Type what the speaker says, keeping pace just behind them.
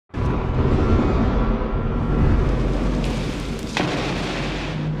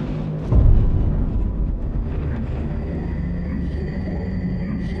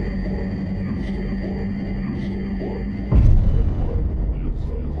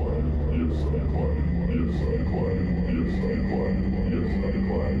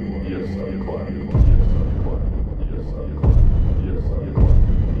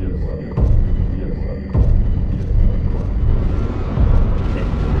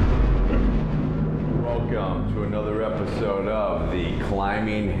another episode of the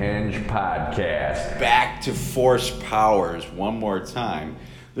Climbing Hinge Podcast. Back to force powers one more time.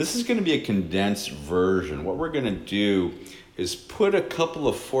 This is going to be a condensed version. What we're going to do is put a couple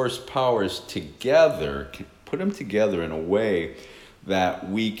of force powers together, put them together in a way that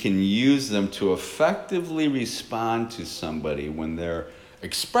we can use them to effectively respond to somebody when they're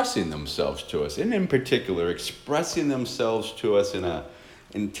expressing themselves to us, and in particular, expressing themselves to us in a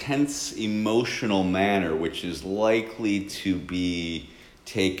intense emotional manner, which is likely to be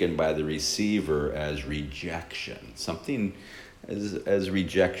taken by the receiver as rejection, something as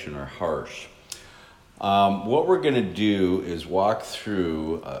rejection or harsh. What we're going to do is walk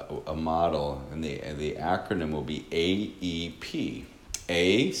through a model, and the acronym will be AEP.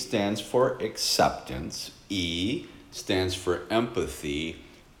 A stands for acceptance, E stands for empathy,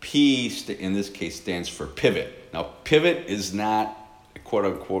 P in this case stands for pivot. Now, pivot is not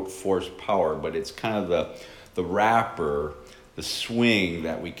quote-unquote force power, but it's kind of the wrapper, the swing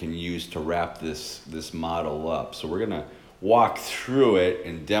that we can use to wrap this model up. So we're going to walk through it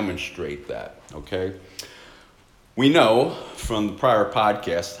and demonstrate that, okay? We know from the prior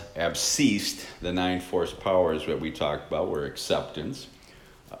podcast, absceased, the 9 force powers that we talked about were acceptance,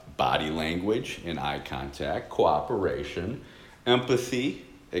 body language and eye contact, cooperation, empathy,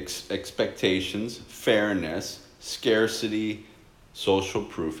 expectations, fairness, scarcity, social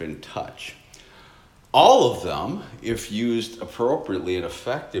proof, and touch. All of them, if used appropriately and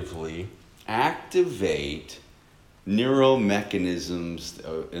effectively, activate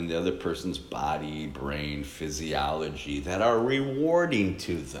neuromechanisms in the other person's body, brain, physiology that are rewarding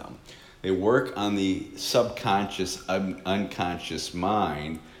to them. They work on the subconscious, unconscious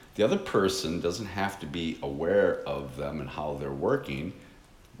mind. The other person doesn't have to be aware of them and how they're working.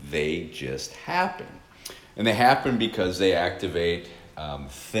 They just happen. And they happen because they activate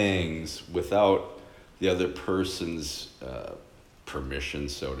things without the other person's permission,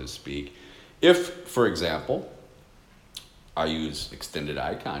 so to speak. If, for example, I use extended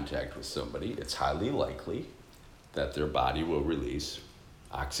eye contact with somebody, it's highly likely that their body will release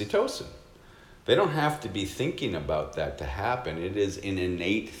oxytocin. They don't have to be thinking about that to happen. It is an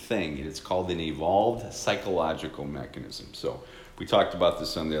innate thing. It's called an evolved psychological mechanism. So we talked about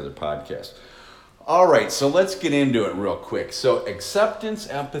this on the other podcast. All right, so let's get into it real quick. So acceptance,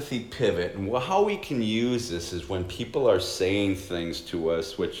 empathy, pivot, and how we can use this is when people are saying things to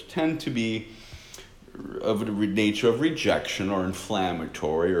us which tend to be of the nature of rejection or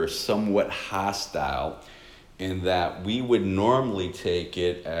inflammatory or somewhat hostile, in that we would normally take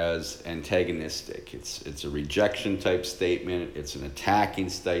it as antagonistic. It's a rejection type statement, it's an attacking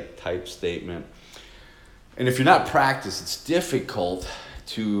type statement. And if you're not practiced, it's difficult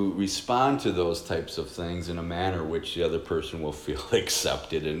to respond to those types of things in a manner which the other person will feel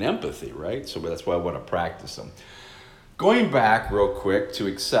accepted and empathy, right? So that's why I want to practice them. Going back real quick to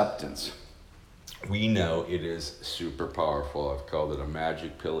acceptance. We know it is super powerful. I've called it a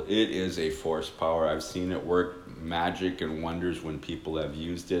magic pill. It is a force power. I've seen it work magic and wonders when people have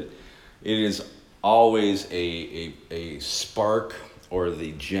used it. It is always a spark or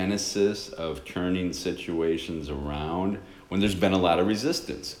the genesis of turning situations around when there's been a lot of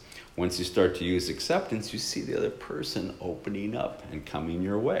resistance. Once you start to use acceptance, you see the other person opening up and coming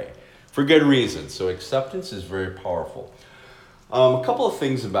your way for good reason. So acceptance is very powerful. A couple of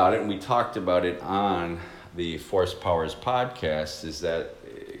things about it, and we talked about it on the Force Powers podcast, is that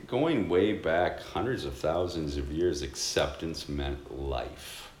going way back hundreds of thousands of years, acceptance meant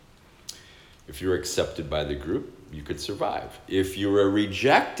life. If you were accepted by the group, you could survive. If you were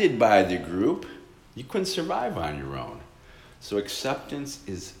rejected by the group, you couldn't survive on your own. So acceptance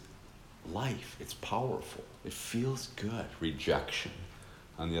is life. It's powerful. It feels good. Rejection,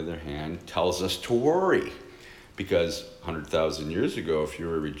 on the other hand, tells us to worry. Because 100,000 years ago, if you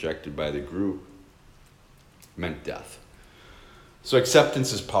were rejected by the group, it meant death. So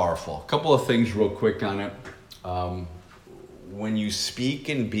acceptance is powerful. A couple of things real quick on it. When you speak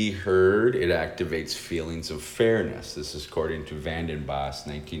and be heard, it activates feelings of fairness. This is according to Vanden Bosch,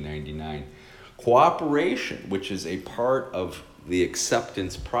 1999. Cooperation, which is a part of the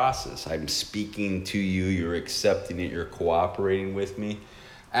acceptance process. I'm speaking to you, you're accepting it, you're cooperating with me.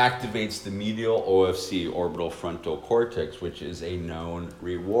 Activates the medial OFC, orbital frontal cortex, which is a known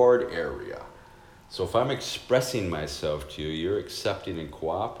reward area. So if I'm expressing myself to you, you're accepting and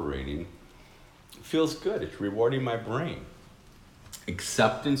cooperating, it feels good. It's rewarding my brain.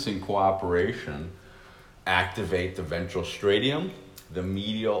 Acceptance and cooperation activate the ventral striatum, the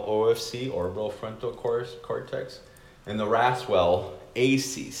medial OFC, orbital frontal cortex, and the Roswell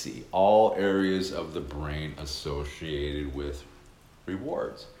ACC, all areas of the brain associated with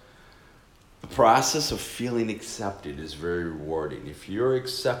rewards. The process of feeling accepted is very rewarding. If you're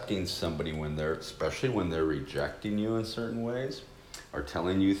accepting somebody especially when they're rejecting you in certain ways, or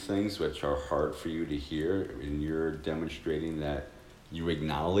telling you things which are hard for you to hear, and you're demonstrating that you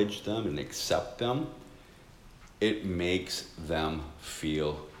acknowledge them and accept them, it makes them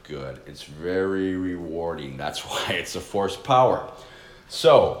feel good. It's very rewarding. That's why it's a force power.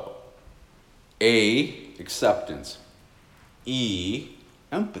 So, A, acceptance. E,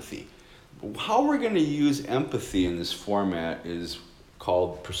 empathy. How we're going to use empathy in this format is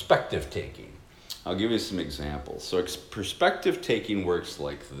called perspective taking. I'll give you some examples. So perspective taking works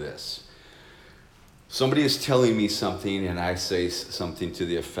like this. Somebody is telling me something and I say something to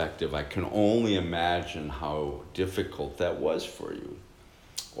the effect of, I can only imagine how difficult that was for you.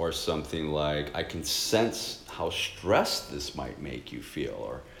 Or something like, I can sense how stressed this might make you feel.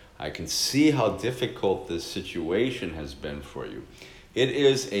 Or I can see how difficult this situation has been for you. It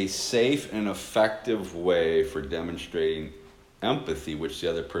is a safe and effective way for demonstrating empathy, which the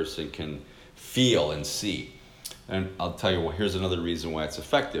other person can feel and see. And I'll tell you, here's another reason why it's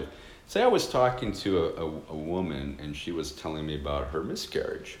effective. Say I was talking to a woman and she was telling me about her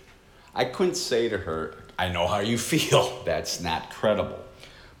miscarriage. I couldn't say to her, I know how you feel. That's not credible.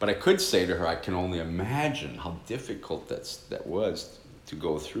 But I could say to her, I can only imagine how difficult that was to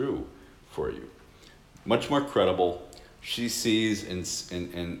go through for you. Much more credible. She sees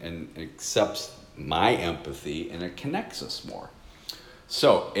and accepts my empathy, and it connects us more.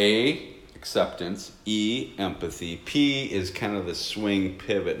 So A, acceptance. E, empathy. P is kind of the swing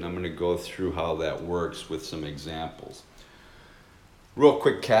pivot, and I'm going to go through how that works with some examples. Real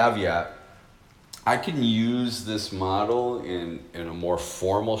quick caveat. I can use this model in a more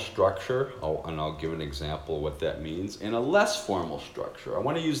formal structure, and I'll give an example of what that means. In a less formal structure, I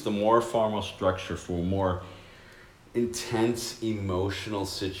want to use the more formal structure for more intense emotional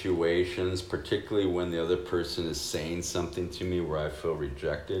situations, particularly when the other person is saying something to me where I feel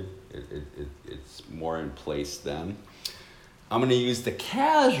rejected. It's more in place then. I'm going to use the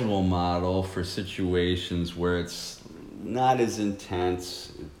casual model for situations where it's not as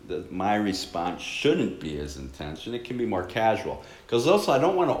intense. My response shouldn't be as intense, and it can be more casual. Because also, I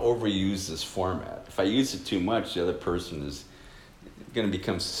don't want to overuse this format. If I use it too much, the other person is going to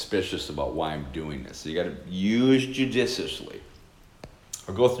become suspicious about why I'm doing this. So you got to use judiciously.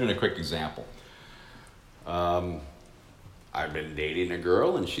 I'll go through in a quick example. I've been dating a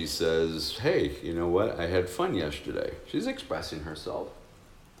girl, and she says, hey, you know what? I had fun yesterday. She's expressing herself.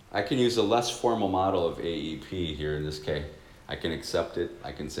 I can use a less formal model of AEP here in this case. I can accept it.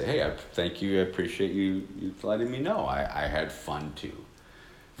 I can say, hey, thank you. I appreciate you letting me know. I had fun too.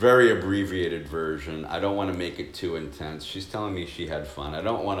 Very abbreviated version. I don't want to make it too intense. She's telling me she had fun. I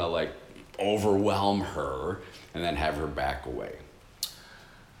don't want to overwhelm her and then have her back away.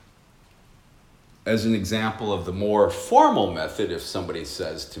 As an example of the more formal method, if somebody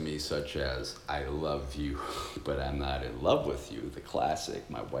says to me such as, I love you, but I'm not in love with you, the classic,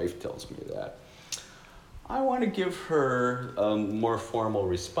 my wife tells me that, I want to give her a more formal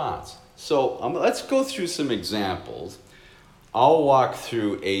response. So let's go through some examples. I'll walk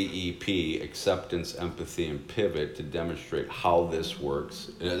through AEP, acceptance, empathy, and pivot to demonstrate how this works.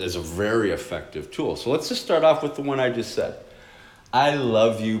 It is a very effective tool. So let's just start off with the one I just said. I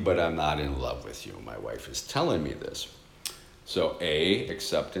love you, but I'm not in love with you. My wife is telling me this. So A,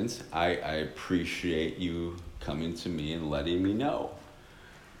 acceptance. I appreciate you coming to me and letting me know.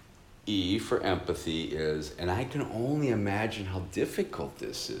 E for empathy is, and I can only imagine how difficult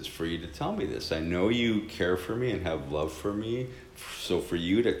this is for you to tell me this. I know you care for me and have love for me. So for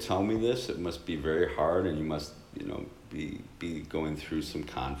you to tell me this, it must be very hard, and you must, be going through some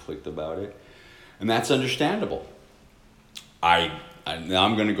conflict about it. And that's understandable. Now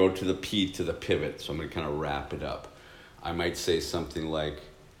I'm going to go to the P, to the pivot, so I'm going to kind of wrap it up. I might say something like,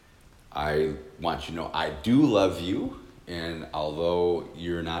 I want you to know I do love you, and although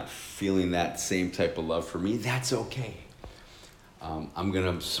you're not feeling that same type of love for me, that's okay. I'm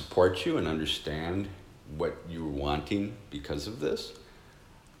going to support you and understand what you're wanting because of this.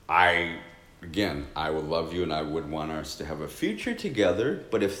 I would love you and I would want us to have a future together,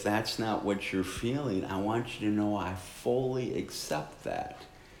 but if that's not what you're feeling, I want you to know I fully accept that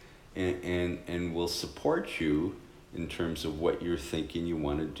and will support you in terms of what you're thinking you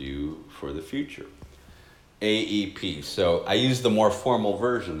want to do for the future. AEP. So I use the more formal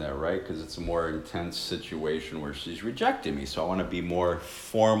version there, right? Because it's a more intense situation where she's rejecting me. So I want to be more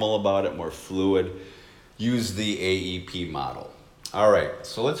formal about it, more fluid. Use the AEP model. All right,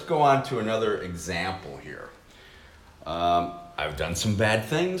 so let's go on to another example here. I've done some bad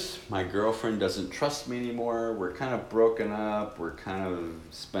things. My girlfriend doesn't trust me anymore. We're kind of broken up. We're kind of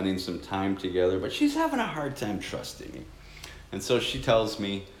spending some time together, but she's having a hard time trusting me. And so she tells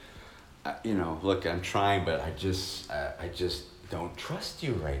me, look, I'm trying, but I just don't trust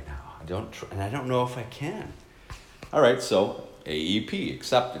you right now. And I don't know if I can. All right, so AEP,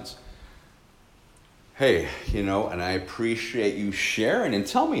 acceptance. Hey, and I appreciate you sharing and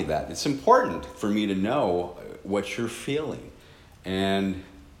tell me that. It's important for me to know what you're feeling. And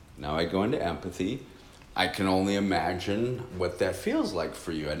now I go into empathy. I can only imagine what that feels like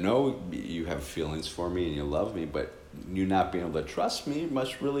for you. I know you have feelings for me and you love me, but you not being able to trust me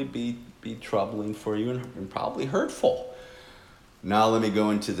must really be troubling for you and probably hurtful. Now let me go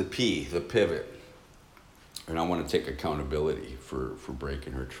into the P, the pivot. And I want to take accountability for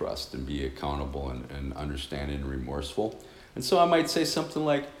breaking her trust and be accountable and understanding and remorseful. And so I might say something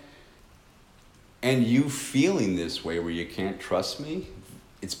like, and you feeling this way where you can't trust me,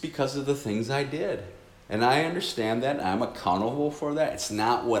 it's because of the things I did. And I understand that. I'm accountable for that. It's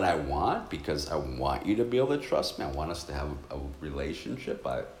not what I want, because I want you to be able to trust me. I want us to have a relationship.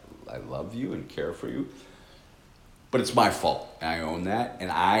 I love you and care for you. But it's my fault, and I own that, and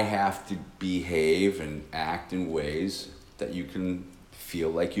I have to behave and act in ways that you can feel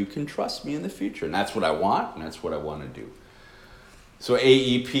like you can trust me in the future. And that's what I want, and that's what I want to do. So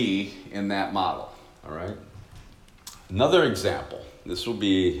AEP in that model, all right? Another example, this will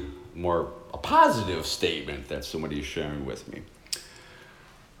be more a positive statement that somebody is sharing with me.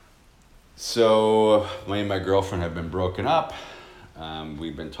 So me and my girlfriend have been broken up.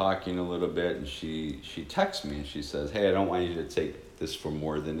 We've been talking a little bit, and she texts me and she says, hey, I don't want you to take this for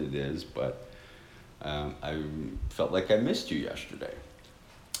more than it is, but I felt like I missed you yesterday.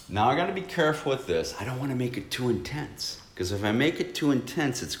 Now I got to be careful with this. I don't want to make it too intense, because if I make it too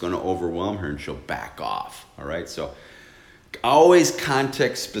intense, it's going to overwhelm her and she'll back off. All right, so always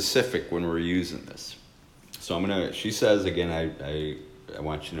context specific when we're using this. So she says again, I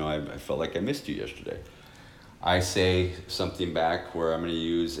want you to know I felt like I missed you yesterday. I say something back where I'm going to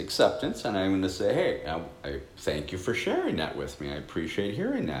use acceptance, and I'm going to say, hey, I thank you for sharing that with me. I appreciate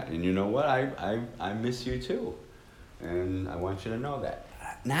hearing that. And you know what? I miss you too. And I want you to know that.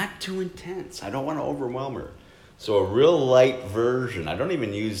 Not too intense. I don't want to overwhelm her. So a real light version. I don't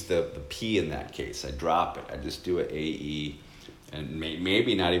even use the P in that case. I drop it. I just do an AE, and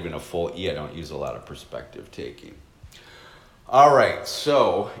maybe not even a full E. I don't use a lot of perspective taking. All right,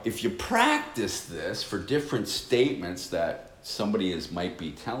 so if you practice this for different statements that somebody might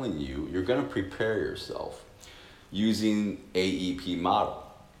be telling you, you're going to prepare yourself using AEP model.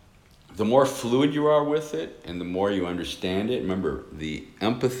 The more fluid you are with it and the more you understand it, remember, the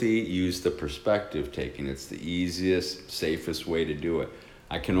empathy, use the perspective taking. It's the easiest, safest way to do it.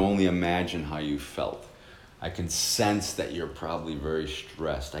 I can only imagine how you felt. I can sense that you're probably very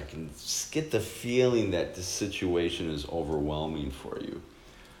stressed. I can get the feeling that this situation is overwhelming for you.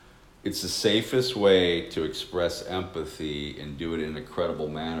 It's the safest way to express empathy and do it in a credible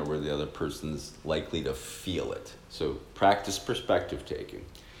manner where the other person's likely to feel it. So practice perspective taking.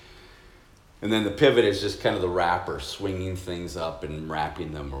 And then the pivot is just kind of the wrapper, swinging things up and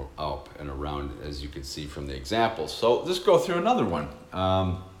wrapping them up and around, as you can see from the example. So let's go through another one.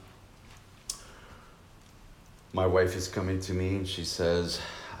 My wife is coming to me and she says,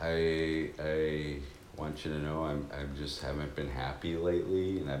 I want you to know I just haven't been happy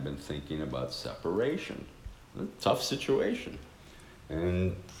lately, and I've been thinking about separation. A tough situation.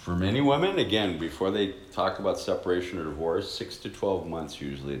 And for many women, again, before they talk about separation or divorce, 6 to 12 months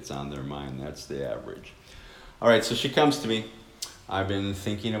usually it's on their mind. That's the average. All right, so she comes to me. I've been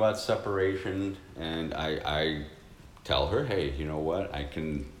thinking about separation, and I tell her, hey, you know what? I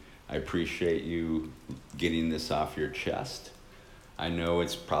appreciate you getting this off your chest. I know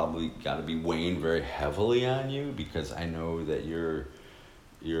it's probably got to be weighing very heavily on you, because I know that you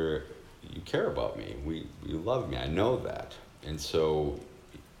care about me. You love me. I know that. And so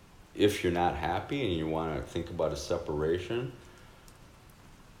if you're not happy and you want to think about a separation,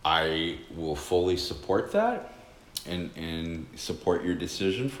 I will fully support that and support your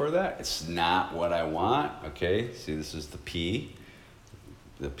decision for that. It's not what I want, okay? See, this is the P,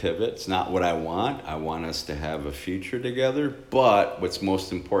 the pivot. It's not what I want. I want us to have a future together, but what's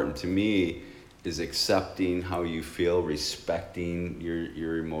most important to me is accepting how you feel, respecting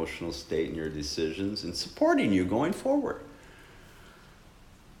your emotional state and your decisions, and supporting you going forward.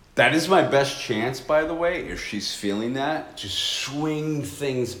 That is my best chance, by the way, if she's feeling that, to swing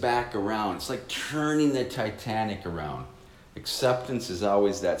things back around. It's like turning the Titanic around. Acceptance is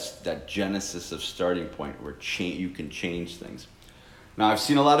always that genesis of starting point where you can change things. Now, I've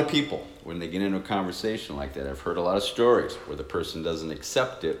seen a lot of people, when they get into a conversation like that, I've heard a lot of stories where the person doesn't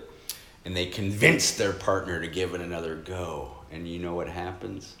accept it and they convince their partner to give it another go. And you know what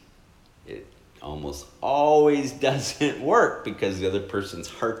happens? It almost always doesn't work because the other person's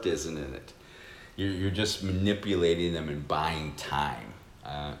heart isn't in it. You're just manipulating them and buying time.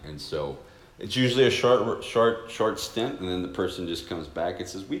 And so it's usually a short stint, and then the person just comes back and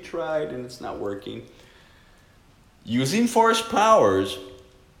says, we tried and it's not working. Using force powers,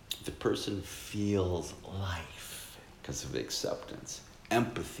 the person feels life because of acceptance.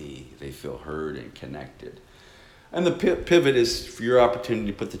 Empathy, they feel heard and connected. And the pivot is for your opportunity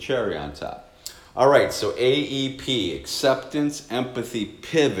to put the cherry on top. All right, so AEP, acceptance, empathy,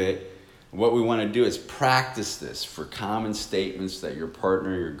 pivot. What we want to do is practice this for common statements that your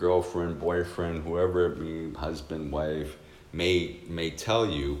partner, your girlfriend, boyfriend, whoever it be, husband, wife, may tell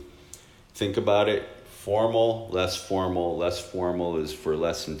you. Think about it. Formal, less formal. Less formal is for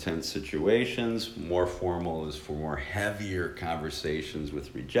less intense situations. More formal is for more heavier conversations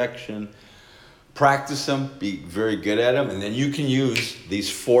with rejection. Practice them, be very good at them, and then you can use these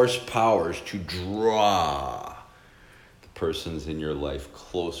force powers to draw the persons in your life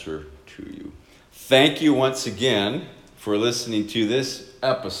closer to you. Thank you once again for listening to this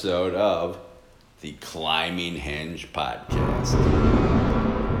episode of the Climbing Hinge Podcast.